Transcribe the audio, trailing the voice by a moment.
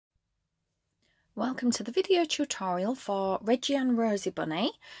Welcome to the video tutorial for Reggie and Rosie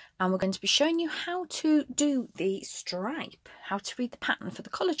Bunny, and we're going to be showing you how to do the stripe, how to read the pattern for the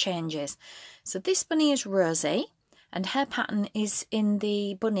colour changes. So this bunny is Rosie and her pattern is in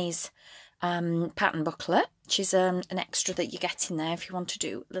the Bunnies pattern booklet, which is an extra that you get in there if you want to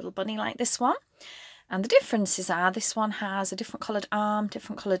do a little bunny like this one. And the differences are this one has a different coloured arm,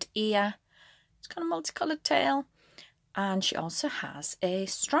 different coloured ear, it's got a multicoloured tail, and she also has a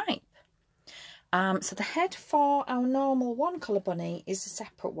stripe. So the head for our normal one colour bunny is a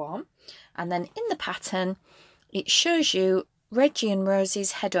separate one, and then in the pattern it shows you Reggie and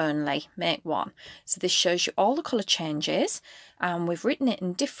Rosie's head only, make one. So this shows you all the colour changes, and we've written it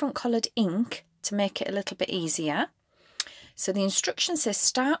in different coloured ink to make it a little bit easier. So the instruction says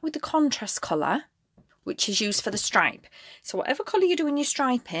start with the contrast colour, which is used for the stripe. So whatever colour you're doing your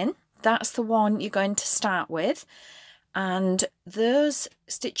stripe in, that's the one you're going to start with. And those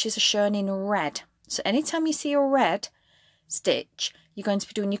stitches are shown in red. So anytime you see a red stitch, you're going to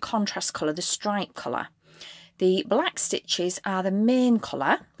be doing your contrast colour, the stripe colour. The black stitches are the main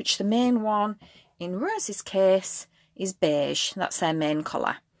colour, which the main one in Rosie's case is beige. That's their main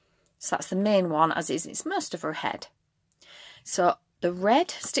colour. So that's the main one, as is it's most of her head. So the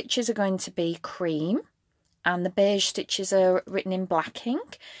red stitches are going to be cream, and the beige stitches are written in black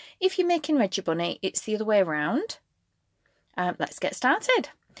ink. If you're making Reggie Bunny, it's the other way around. Let's get started.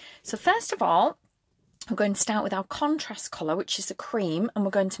 So first of all, we're going to start with our contrast colour, which is the cream, and we're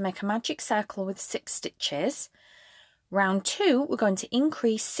going to make a magic circle with 6 stitches. Round 2, we're going to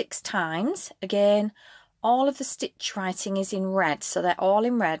increase 6 times. Again, all of the stitch writing is in red, so they're all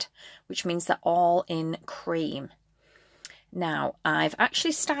in red, which means they're all in cream. Now, I've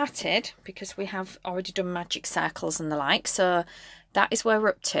actually started, because we have already done magic circles and the like, so that is where we're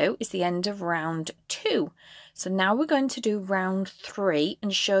up to, is the end of round 2. So now we're going to do round 3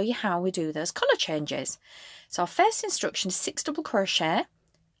 and show you how we do those colour changes. So our first instruction is 6 double crochet,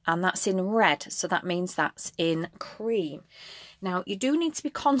 and that's in red, so that means that's in cream. Now you do need to be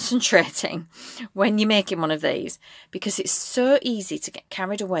concentrating when you're making one of these, because it's so easy to get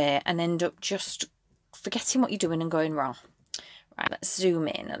carried away and end up just forgetting what you're doing and going wrong. Right, let's zoom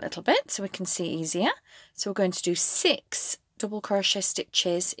in a little bit so we can see easier. So we're going to do 6 double crochet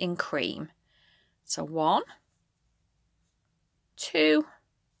stitches in cream. So 1, 2,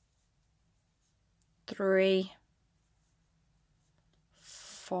 3,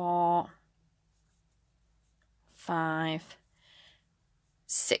 4, 5,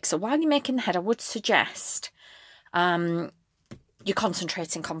 6. So while you're making the head, I would suggest you're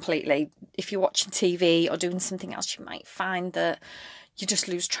concentrating completely. If you're watching TV or doing something else, you might find that you just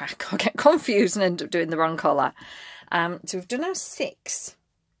lose track or get confused and end up doing the wrong colour. So we've done our 6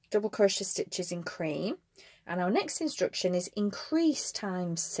 double crochet stitches in cream, and our next instruction is increase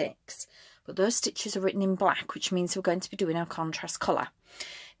times 6, but those stitches are written in black, which means we're going to be doing our contrast colour.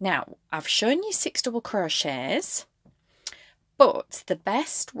 Now I've shown you 6 double crochets, but the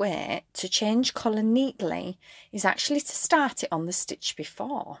best way to change colour neatly is actually to start it on the stitch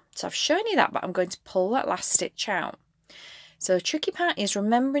before. So I've shown you that, but I'm going to pull that last stitch out. So the tricky part is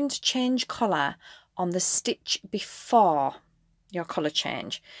remembering to change colour on the stitch before your colour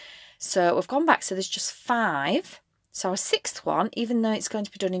change. So we've gone back, so there's just 5. So our 6th one, even though it's going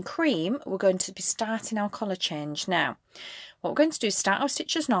to be done in cream, we're going to be starting our colour change now. What we're going to do is start our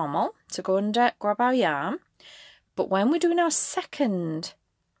stitch as normal, so go under, grab our yarn, but when we're doing our second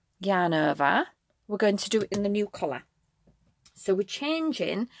yarn over, we're going to do it in the new colour. So we're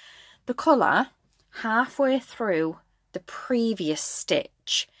changing the colour halfway through the previous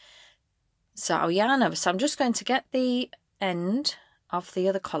stitch. So our yarn over, so I'm just going to get the end of the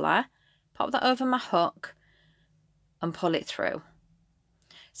other colour, pop that over my hook and pull it through.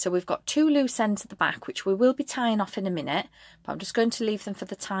 So we've got 2 loose ends at the back, which we will be tying off in a minute, but I'm just going to leave them for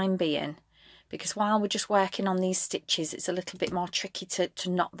the time being, because while we're just working on these stitches, it's a little bit more tricky to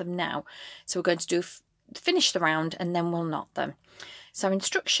knot them now. So we're going to finish the round and then we'll knot them. So our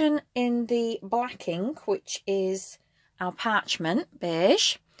instruction in the black ink, which is our parchment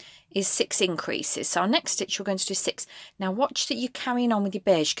beige, is 6 increases. So our next stitch we're going to do 6. Now watch that you're carrying on with your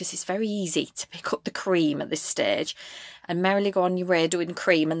beige, because it's very easy to pick up the cream at this stage and merrily go on your way doing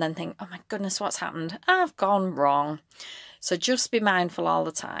cream and then think, oh my goodness, what's happened? I've gone wrong. So just be mindful all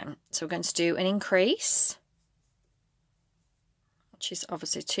the time. So we're going to do an increase, which is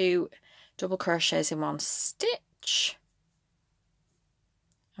obviously 2 double crochets in 1 stitch,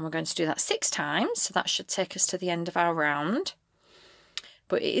 and we're going to do that 6 times, so that should take us to the end of our round.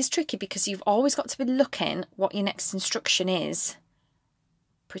 But it is tricky because you've always got to be looking what your next instruction is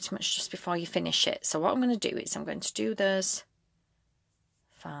pretty much just before you finish it. So what I'm going to do is I'm going to do those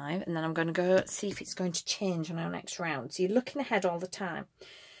 5, and then I'm going to go see if it's going to change on our next round. So you're looking ahead all the time.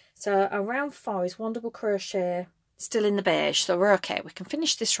 So our round 4 is 1 double crochet still in the beige, so we're okay. We can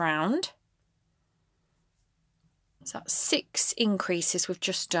finish this round. So that's 6 increases we've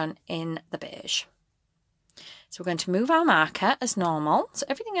just done in the beige. So we're going to move our marker as normal. So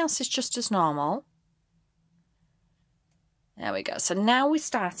everything else is just as normal. There we go. So now we're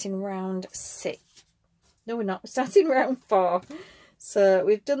starting round 6. No, we're not. We're starting round 4. So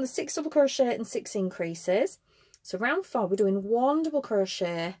we've done the 6 double crochet and 6 increases. So round 4, we're doing 1 double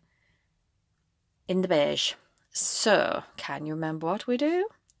crochet in the beige. So can you remember what we do?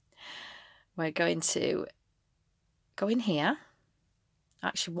 We're going to go in here.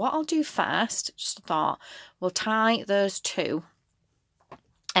 Actually, what I'll do first, just a thought, we'll tie those 2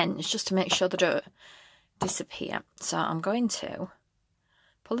 ends just to make sure they don't disappear. So I'm going to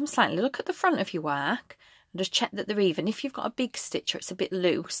pull them slightly. Look at the front of your work and just check that they're even. If you've got a big stitch or it's a bit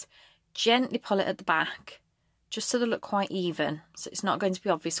loose, gently pull it at the back just so they look quite even. So it's not going to be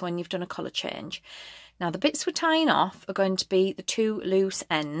obvious when you've done a colour change. Now the bits we're tying off are going to be the 2 loose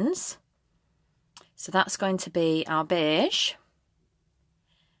ends. So that's going to be our beige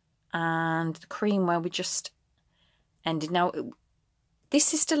and the cream where we just ended. Now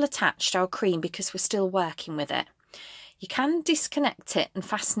this is still attached, our cream, because we're still working with it. You can disconnect it and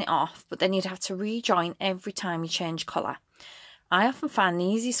fasten it off, but then you'd have to rejoin every time you change colour. I often find the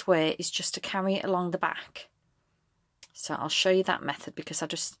easiest way is just to carry it along the back. So I'll show you that method because I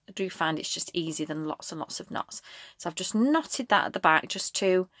do find it's just easier than lots and lots of knots. So I've just knotted that at the back just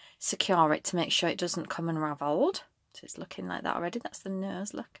to secure it to make sure it doesn't come unravelled. So it's looking like that already. That's the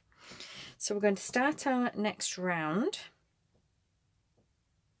nose look. So we're going to start our next round.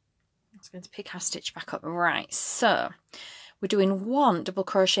 I'm just going to pick our stitch back up. Right, so we're doing 1 double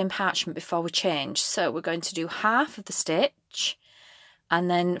crochet in parchment before we change. So we're going to do half of the stitch, and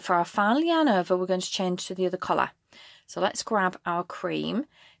then for our final yarn over, we're going to change to the other colour. So let's grab our cream.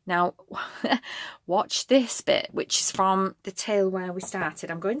 Now, watch this bit, which is from the tail where we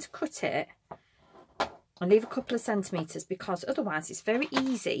started. I'm going to cut it and leave a couple of centimetres because otherwise it's very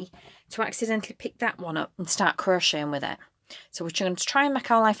easy to accidentally pick that one up and start crocheting with it. So we're going to try and make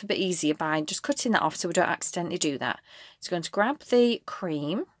our life a bit easier by just cutting that off so we don't accidentally do that. So we're going to grab the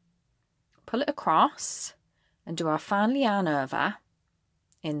cream, pull it across and do our final yarn over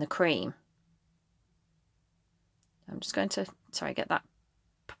in the cream. I'm just going to, sorry, get that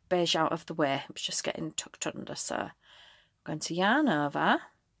beige out of the way. It was just getting tucked under. So I'm going to yarn over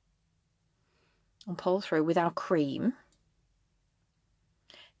and pull through with our cream.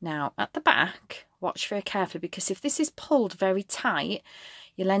 Now at the back, watch very carefully because if this is pulled very tight,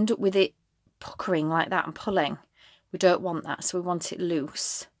 you'll end up with it puckering like that and pulling. We don't want that, so we want it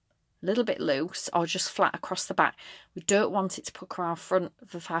loose, a little bit loose or just flat across the back. We don't want it to pucker our front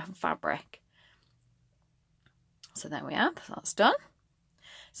of the fabric. So there we are, that's done.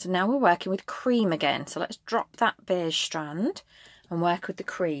 So now we're working with cream again. So let's drop that beige strand and work with the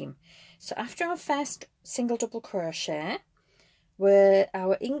cream. So after our first single double crochet, where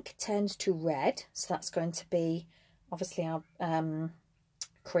our ink turns to red, so that's going to be obviously our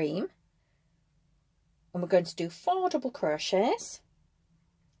cream, and we're going to do 4 double crochets.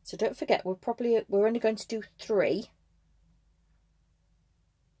 So don't forget, we're only going to do 3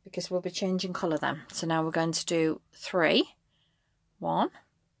 because we'll be changing colour then. So now we're going to do 3, 1,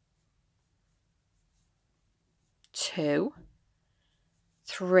 2,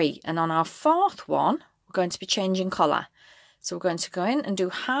 3, and on our 4th one we're going to be changing colour. So we're going to go in and do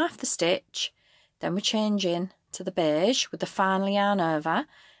half the stitch, then we're changing to the beige with the final yarn over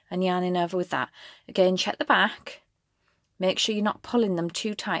and yarning over with that. Again, check the back, make sure you're not pulling them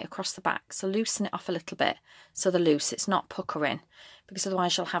too tight across the back, so loosen it off a little bit so they're loose, it's not puckering, because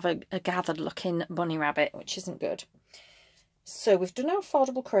otherwise you'll have a gathered looking bunny rabbit, which isn't good. So we've done our 4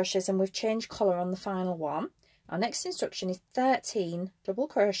 double crochets and we've changed colour on the final one. Our next instruction is 13 double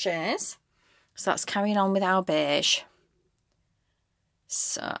crochets, so that's carrying on with our beige.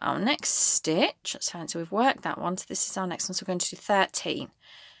 So our next stitch, that's fine, so we've worked that one, so this is our next one, so we're going to do 13.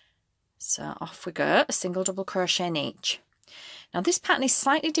 So off we go, a single double crochet in each. Now this pattern is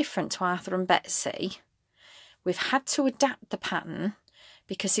slightly different to Arthur and Betsy. We've had to adapt the pattern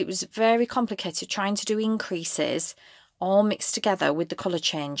because it was very complicated trying to do increases all mixed together with the colour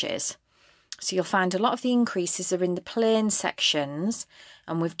changes. So you'll find a lot of the increases are in the plain sections,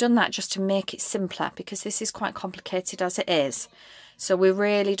 and we've done that just to make it simpler because this is quite complicated as it is. So we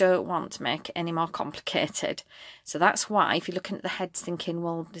really don't want to make it any more complicated. So that's why if you're looking at the heads thinking,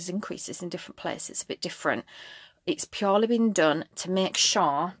 well, there's increases in different places, it's a bit different. It's purely been done to make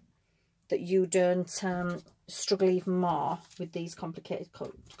sure that you don't struggle even more with these complicated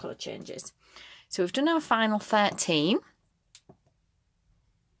colour changes. So we've done our final 13.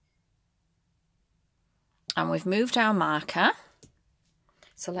 And we've moved our marker.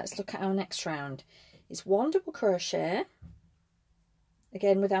 So let's look at our next round. It's 1 double crochet,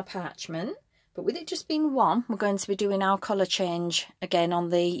 again with our parchment, but with it just being 1, we're going to be doing our colour change again on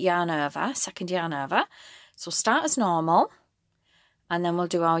the yarn over, second yarn over. So we'll start as normal, and then we'll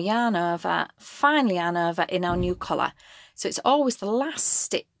do our yarn over, final yarn over in our new colour. So it's always the last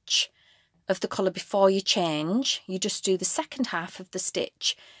stitch of the colour before you change. You just do the second half of the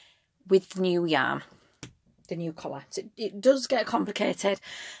stitch with the new yarn, the new colour. So it does get complicated.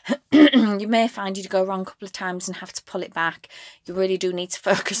 You may find you go wrong a couple of times and have to pull it back. You really do need to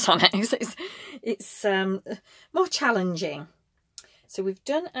focus on it. It's more challenging. So we've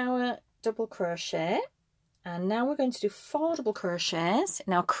done our double crochet, and now we're going to do 4 double crochets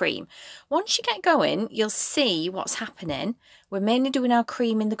in our cream. Once you get going, you'll see what's happening. We're mainly doing our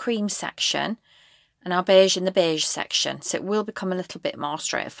cream in the cream section and our beige in the beige section, so it will become a little bit more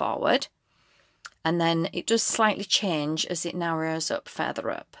straightforward. And then it does slightly change as it narrows up further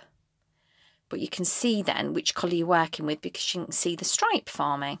up. But you can see then which colour you're working with because you can see the stripe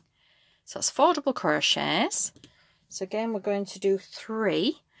forming. So that's 4 double crochets. So again, we're going to do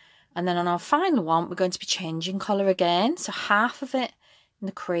 3. And then on our final one, we're going to be changing colour again. So half of it in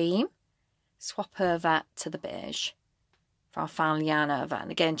the cream, swap over to the beige for our final yarn over. And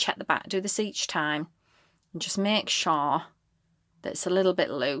again, check the back, do this each time. And just make sure that it's a little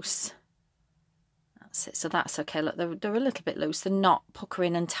bit loose. That's it, so that's okay. Look, they're a little bit loose, they're not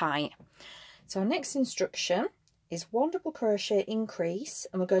puckering and tight. So our next instruction is 1 double crochet increase,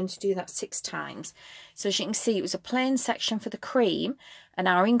 and we're going to do that 6 times. So as you can see, it was a plain section for the cream, and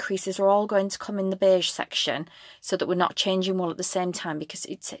our increases are all going to come in the beige section, so that we're not changing wool at the same time, because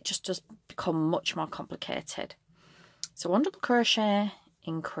it just does become much more complicated. So 1 double crochet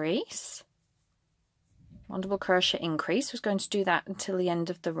increase, 1 double crochet increase. We're going to do that until the end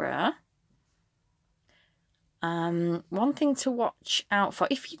of the row. One thing to watch out for,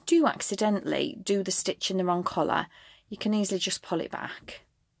 if you do accidentally do the stitch in the wrong colour, you can easily just pull it back.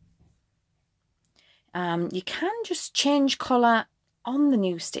 You can just change colour on the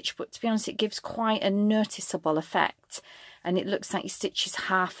new stitch, but to be honest, it gives quite a noticeable effect, and it looks like your stitch is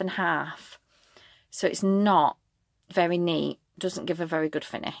half and half, so it's not very neat, doesn't give a very good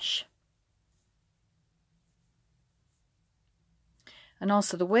finish. And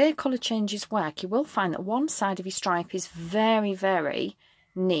also the way colour changes work, you will find that one side of your stripe is very, very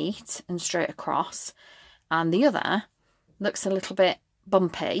neat and straight across, and the other looks a little bit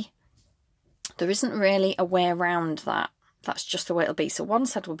bumpy. There isn't really a way around that. That's just the way it'll be. So one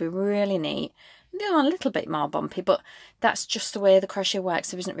side will be really neat, the other one a little bit more bumpy, but that's just the way the crochet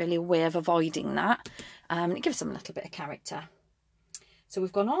works. There isn't really a way of avoiding that. It gives them a little bit of character. So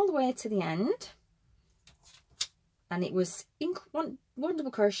we've gone all the way to the end. And it was one double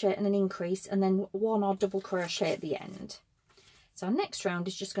crochet and an increase, and then 1 odd double crochet at the end. So our next round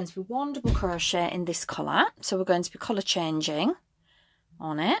is just going to be 1 double crochet in this colour. So we're going to be colour changing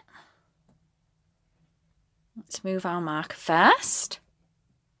on it. Let's move our marker first.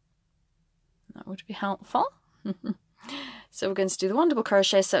 That would be helpful. So we're going to do the 1 double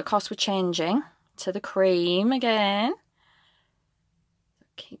crochet. So of course we're changing to the cream again.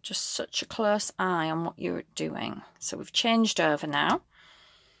 Keep just such a close eye on what you're doing. So we've changed over now.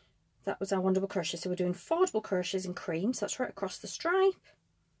 That was our 1 double crochet. So we're doing 4 double crochets in cream. So that's right across the stripe.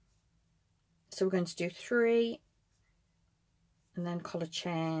 So we're going to do 3 and then colour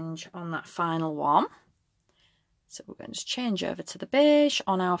change on that final one. So we're going to change over to the beige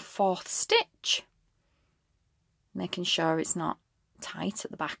on our 4th stitch, making sure it's not tight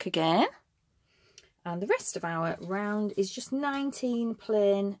at the back again. And the rest of our round is just 19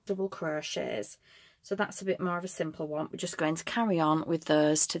 plain double crochets. So that's a bit more of a simple one. We're just going to carry on with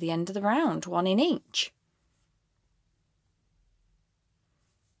those to the end of the round, 1 in each.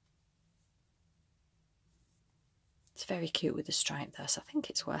 It's very cute with the stripe though, so I think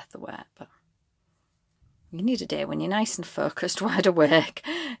it's worth the work, but you need a day when you're nice and focused, wide awake,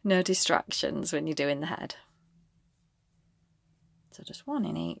 no distractions when you're doing the head. So just 1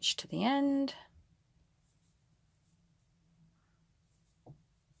 in each to the end.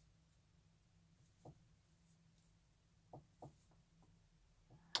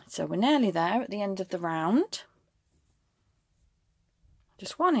 So we're nearly there at the end of the round.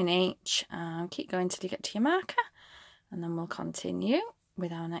 Just 1 in each, and keep going till you get to your marker, and then we'll continue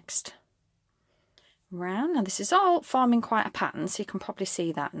with our next round. Now this is all forming quite a pattern, so you can probably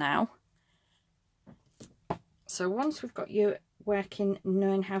see that now. So once we've got you working,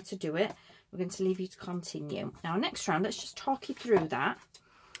 knowing how to do it, we're going to leave you to continue. Now next round, let's just talk you through that,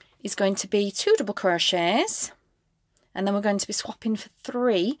 is going to be 2 double crochets, and then we're going to be swapping for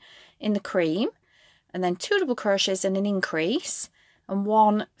 3 in the cream, and then 2 double crochets and an increase, and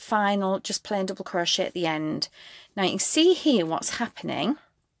 1 final just plain double crochet at the end. Now you can see here what's happening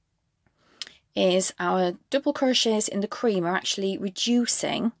is our double crochets in the cream are actually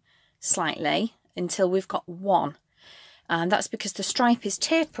reducing slightly until we've got 1, and that's because the stripe is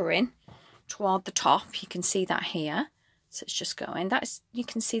tapering toward the top. You can see that here, so it's just going, that's, you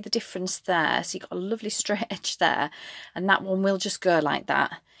can see the difference there, so you've got a lovely straight edge there, and that one will just go like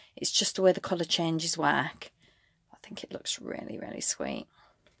that. It's just the way the colour changes work. I think it looks really, really sweet.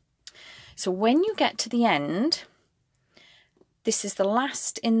 So when you get to the end, this is the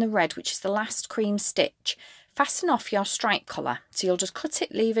last in the red, which is the last cream stitch. Fasten off your stripe colour, so you'll just cut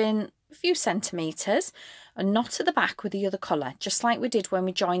it, leaving a few centimetres, and knot at the back with the other colour, just like we did when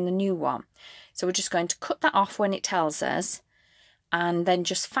we joined the new one. So we're just going to cut that off when it tells us, and then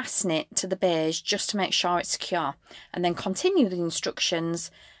just fasten it to the beige just to make sure it's secure, and then continue the instructions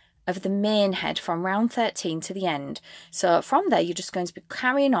of the main head from round 13 to the end. So from there you're just going to be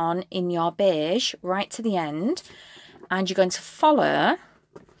carrying on in your beige right to the end, and you're going to follow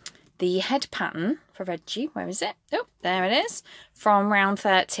the head pattern for Reggie. Where is it? Oh, there it is, from round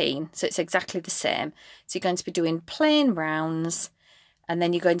 13. So it's exactly the same. So you're going to be doing plain rounds, and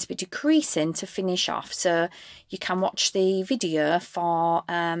then you're going to be decreasing to finish off. So you can watch the video for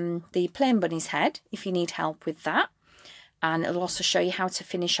the plain bunny's head if you need help with that, and it'll also show you how to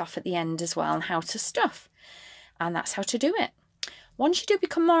finish off at the end as well, and how to stuff, and that's how to do it. Once you do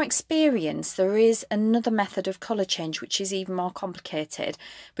become more experienced, there is another method of colour change which is even more complicated,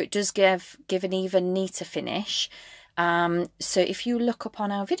 but it does give an even neater finish. So if you look up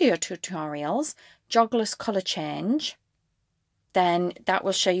on our video tutorials, jogless colour change, then that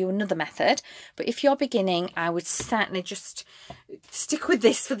will show you another method. But if you're beginning, I would certainly just stick with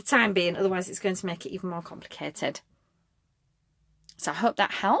this for the time being, otherwise it's going to make it even more complicated. So I hope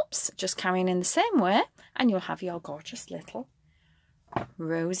that helps, just carrying in the same way, and you'll have your gorgeous little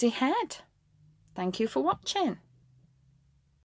rosy head. Thank you for watching.